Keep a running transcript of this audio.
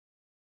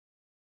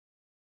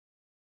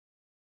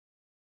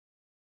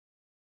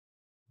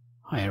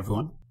Hi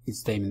everyone,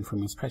 it's Damon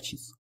from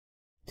YourSpreadsheets.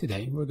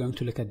 Today we're going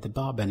to look at the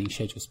bar bending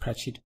schedule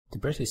spreadsheet, the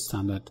British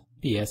standard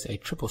BS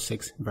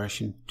 8666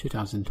 version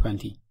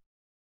 2020.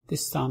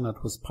 This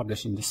standard was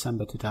published in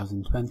December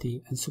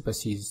 2020 and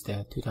supersedes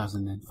the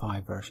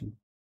 2005 version.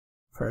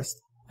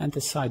 First, enter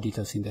site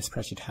details in the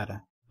spreadsheet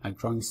header, like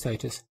drawing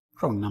status,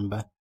 drawing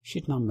number,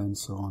 sheet number and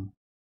so on.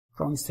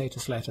 Drawing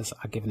status letters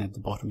are given at the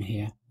bottom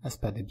here as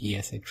per the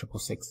BS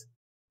 8666.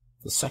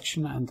 The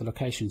section and the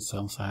location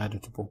cells are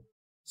editable,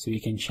 so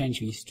you can change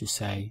these to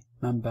say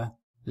member,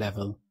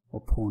 level or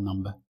pool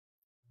number.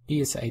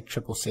 BS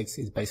 8666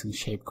 is based on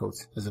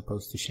shapecodes as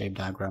opposed to shape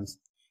diagrams.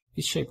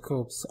 These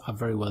shapecodes are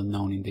very well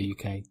known in the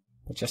UK,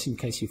 but just in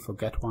case you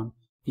forget one,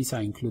 these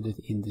are included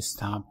in this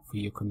tab for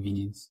your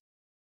convenience.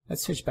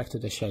 Let's switch back to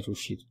the schedule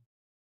sheet.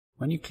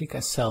 When you click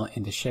a cell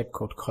in the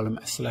shapecode column,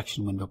 a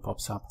selection window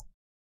pops up.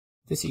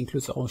 This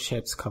includes all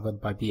shapes covered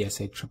by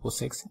BS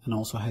 8666 and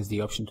also has the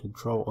option to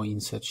draw or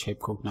insert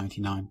shapecode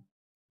 99,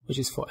 which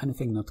is for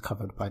anything not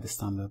covered by the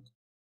standard.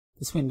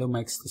 This window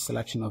makes the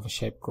selection of a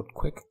shapecode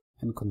quick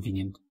and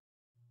convenient.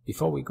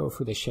 Before we go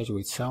through the schedule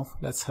itself,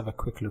 let's have a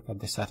quick look at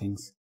the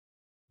settings.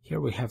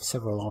 Here we have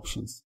several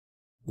options.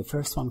 The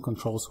first one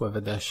controls whether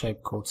the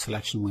shapecode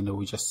selection window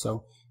we just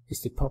saw is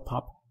to pop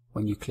up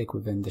when you click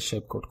within the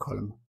shapecode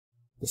column.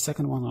 The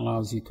second one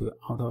allows you to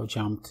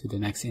auto-jump to the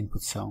next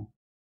input cell.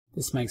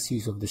 This makes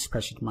use of the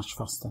spreadsheet much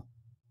faster.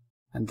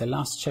 And the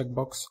last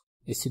checkbox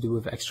is to do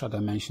with extra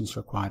dimensions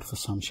required for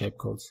some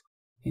shapecodes.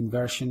 In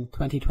version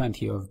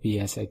 2020 of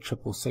BS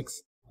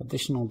 8666,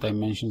 additional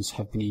dimensions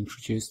have been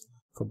introduced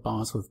for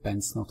bars with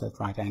bends not at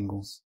right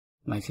angles,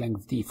 like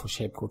length D for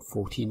shapecode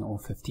 14 or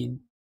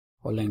 15,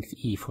 or length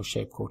E for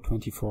shapecode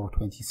 24,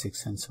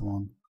 26 and so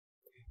on.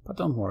 But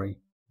don't worry,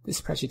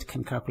 this spreadsheet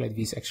can calculate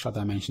these extra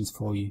dimensions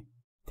for you.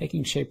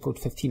 Taking shapecode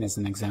 15 as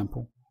an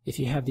example, if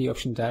you have the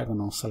option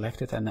diagonal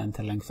selected and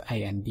enter length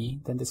A and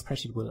B, then the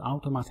spreadsheet will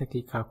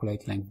automatically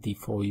calculate length D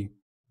for you.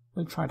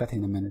 We'll try that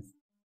in a minute.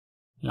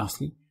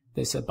 Lastly,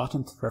 there's a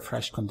button to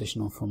refresh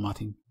conditional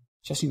formatting,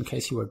 just in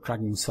case you are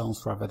dragging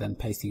cells rather than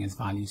pasting as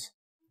values.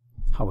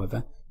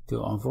 However, to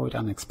avoid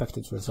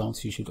unexpected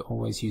results, you should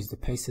always use the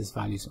paste as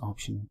values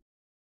option.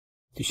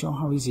 To show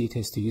how easy it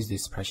is to use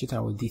this spreadsheet,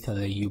 I will detail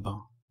a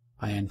U-bar.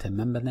 I enter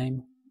member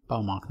name,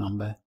 bar mark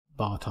number,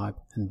 bar type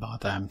and bar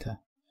diameter.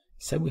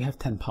 Say we have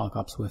 10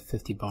 palcups with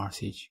 50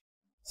 bars each,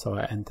 so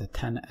I enter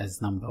 10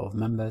 as number of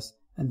members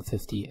and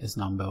 50 as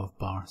number of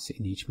bars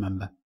in each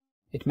member.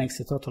 It makes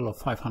a total of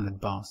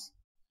 500 bars.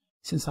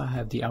 Since I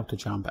have the auto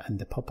jump and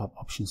the pop-up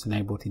options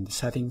enabled in the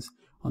settings,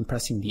 on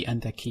pressing the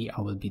enter key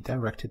I will be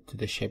directed to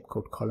the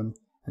shapecode column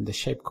and the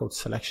shapecode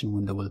selection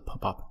window will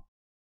pop up.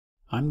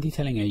 I'm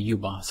detailing a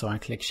U-bar, so I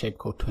click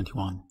shapecode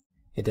 21.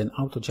 It then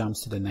auto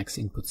jumps to the next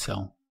input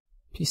cell.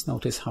 Please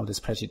notice how the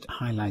spreadsheet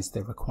highlights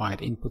the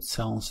required input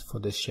cells for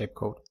this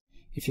shapecode.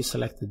 If you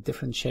select a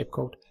different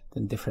shapecode,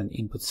 then different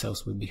input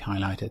cells will be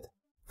highlighted.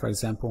 For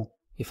example,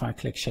 if I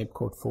click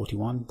shapecode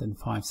 41, then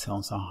 5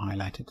 cells are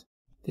highlighted.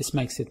 This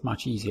makes it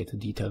much easier to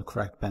detail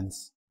correct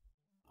bends.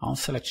 I'll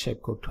select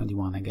shapecode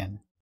 21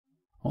 again.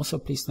 Also,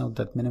 please note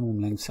that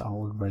minimum lengths are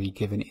already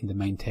given in the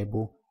main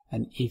table,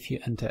 and if you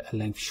enter a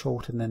length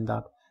shorter than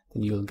that,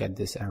 then you'll get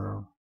this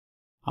error.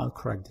 I'll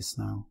correct this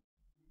now.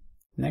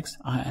 Next,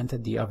 I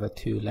entered the other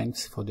 2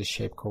 lengths for this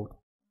shapecode.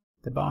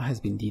 The bar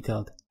has been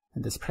detailed,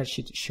 and the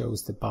spreadsheet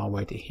shows the bar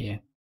weight here.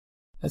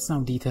 Let's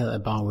now detail a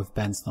bar with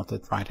bends not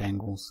at right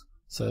angles,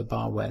 so a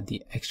bar where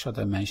the extra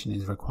dimension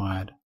is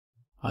required.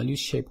 I'll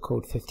use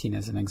shapecode 15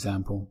 as an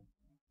example.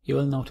 You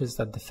will notice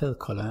that the fill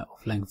color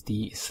of length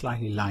D is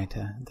slightly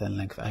lighter than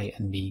length A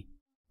and B.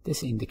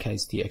 This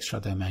indicates the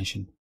extra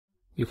dimension.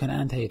 You can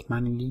enter it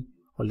manually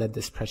or let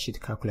the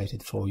spreadsheet calculate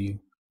it for you.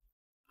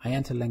 I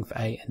enter length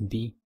A and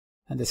B,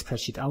 and the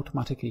spreadsheet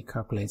automatically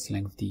calculates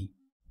length D.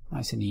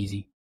 Nice and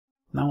easy.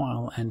 Now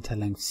I'll enter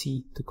length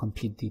C to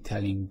complete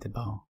detailing the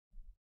bar.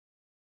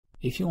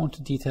 If you want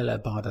to detail a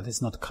bar that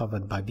is not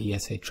covered by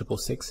BS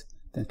 8666,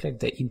 then click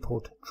the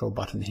Import Draw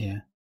button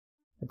here.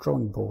 A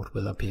drawing board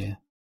will appear.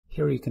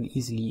 Here you can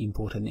easily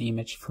import an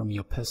image from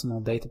your personal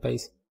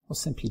database or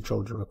simply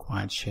draw the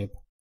required shape.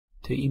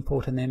 To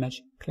import an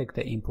image, click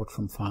the Import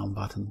from File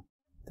button,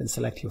 then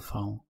select your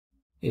file.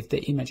 If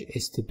the image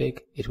is too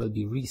big, it will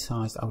be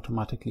resized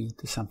automatically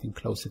to something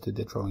closer to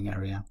the drawing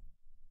area.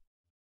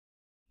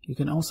 You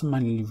can also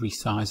manually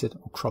resize it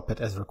or crop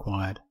it as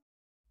required.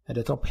 At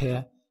the top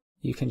here,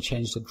 you can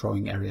change the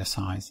drawing area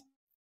size.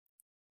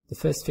 The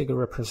first figure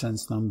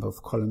represents number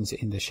of columns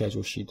in the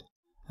schedule sheet,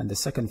 and the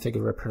second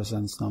figure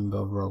represents number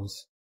of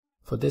rows.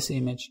 For this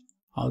image,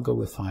 I'll go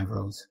with 5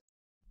 rows.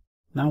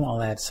 Now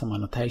I'll add some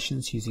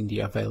annotations using the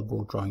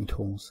available drawing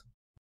tools.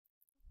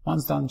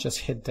 Once done, just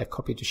hit the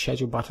Copy to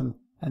Schedule button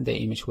and the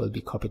image will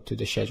be copied to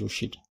the schedule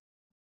sheet.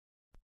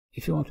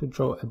 If you want to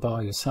draw a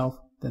bar yourself,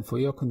 then for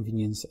your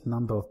convenience a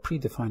number of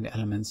predefined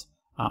elements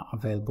are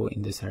available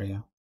in this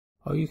area.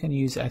 Or you can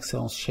use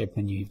Excel's shape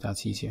menu if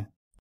that's easier.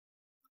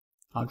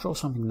 I'll draw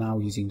something now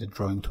using the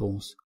drawing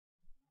tools.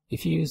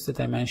 If you use the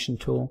dimension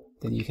tool,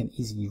 then you can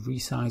easily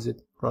resize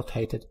it,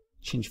 rotate it,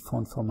 change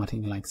font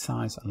formatting like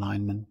size,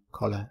 alignment,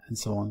 color, and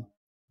so on.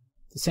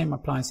 The same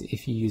applies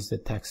if you use the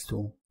text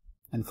tool.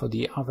 And for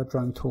the other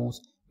drawing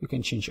tools, you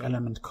can change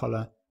element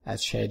color,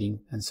 add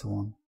shading, and so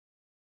on.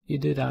 You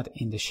do that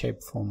in the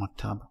Shape Format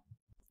tab.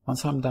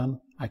 Once I'm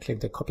done, I click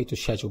the Copy to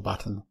Schedule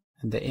button,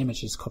 and the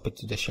image is copied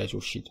to the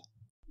schedule sheet.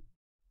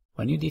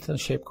 When you detail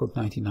shapecode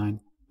 99,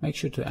 make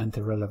sure to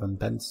enter relevant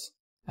bends,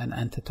 and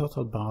enter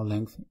total bar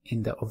length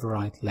in the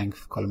override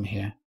length column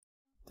here.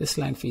 This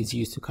length is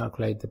used to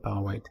calculate the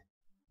bar weight.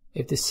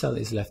 If this cell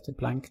is left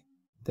blank,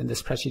 then the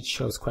spreadsheet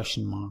shows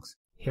question marks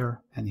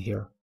here and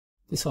here.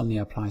 This only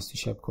applies to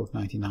shapecode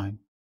 99.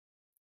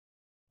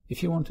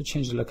 If you want to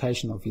change the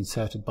location of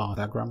inserted bar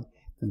diagram,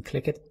 then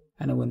click it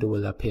and a window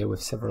will appear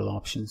with several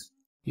options.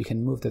 You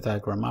can move the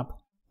diagram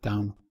up,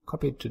 down,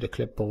 copy it to the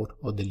clipboard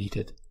or delete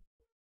it.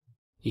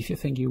 If you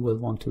think you will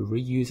want to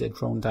reuse a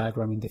drawn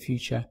diagram in the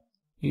future,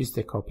 use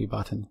the copy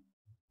button.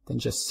 Then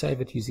just save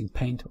it using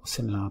Paint or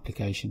similar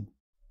application.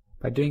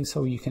 By doing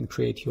so, you can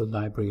create your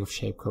library of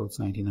shapecodes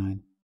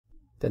 99.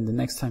 Then the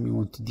next time you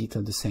want to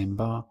detail the same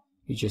bar,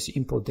 you just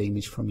import the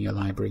image from your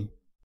library.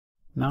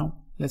 Now,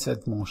 let's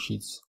add more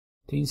sheets.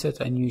 To insert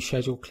a new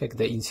schedule, click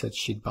the Insert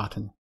Sheet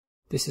button.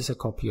 This is a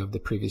copy of the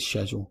previous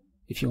schedule.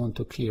 If you want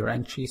to clear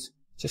entries,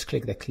 just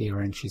click the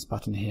Clear Entries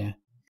button here.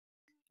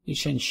 You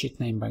change sheet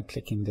name by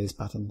clicking this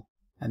button,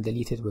 and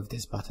delete it with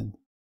this button.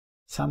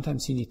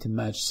 Sometimes you need to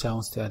merge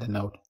cells to add a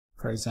note.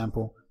 For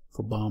example,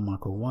 for bar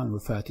marker 1,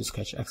 refer to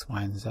sketch X,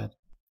 Y, and Z.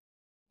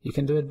 You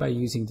can do it by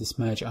using this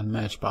Merge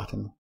Unmerge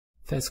button.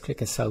 First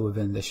click a cell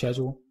within the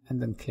schedule,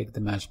 and then click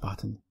the Merge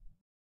button.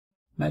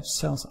 Merge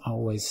cells are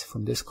always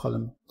from this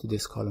column to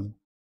this column,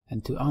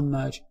 and to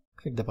unmerge,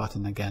 click the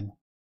button again.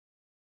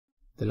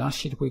 The last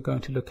sheet we're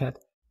going to look at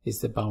is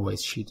the bar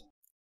weights sheet.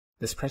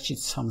 The spreadsheet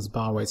sums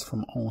bar weights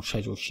from all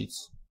schedule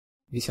sheets.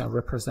 These are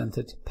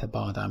represented per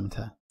bar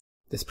diameter.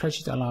 The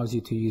spreadsheet allows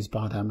you to use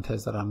bar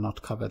diameters that are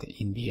not covered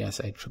in BS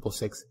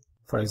 8666.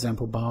 For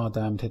example, bar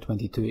diameter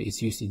 22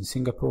 is used in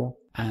Singapore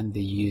and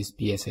they use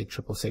BS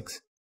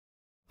 8666.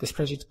 The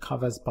spreadsheet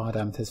covers bar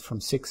diameters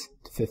from 6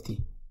 to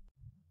 50.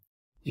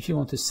 If you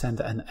want to send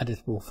an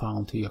editable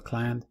file to your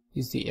client,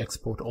 use the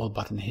Export All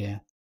button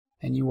here.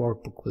 A new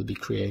workbook will be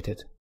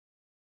created.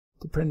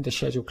 To print the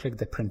schedule, click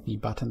the Print Me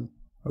button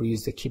or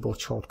use the keyboard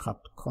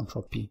shortcut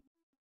Ctrl+P.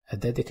 A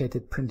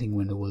dedicated printing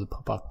window will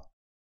pop up.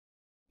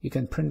 You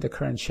can print the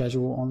current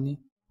schedule only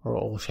or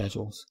all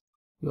schedules.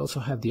 You also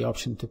have the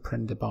option to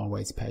print the bar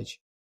weights page.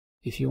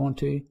 If you want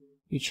to,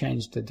 you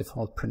change the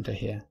default printer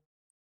here.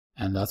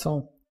 And that's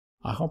all.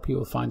 I hope you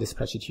will find this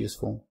spreadsheet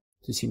useful.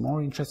 To see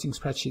more interesting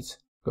spreadsheets,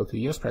 go to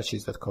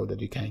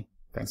yourspreadsheets.co.uk.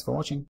 Thanks for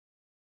watching.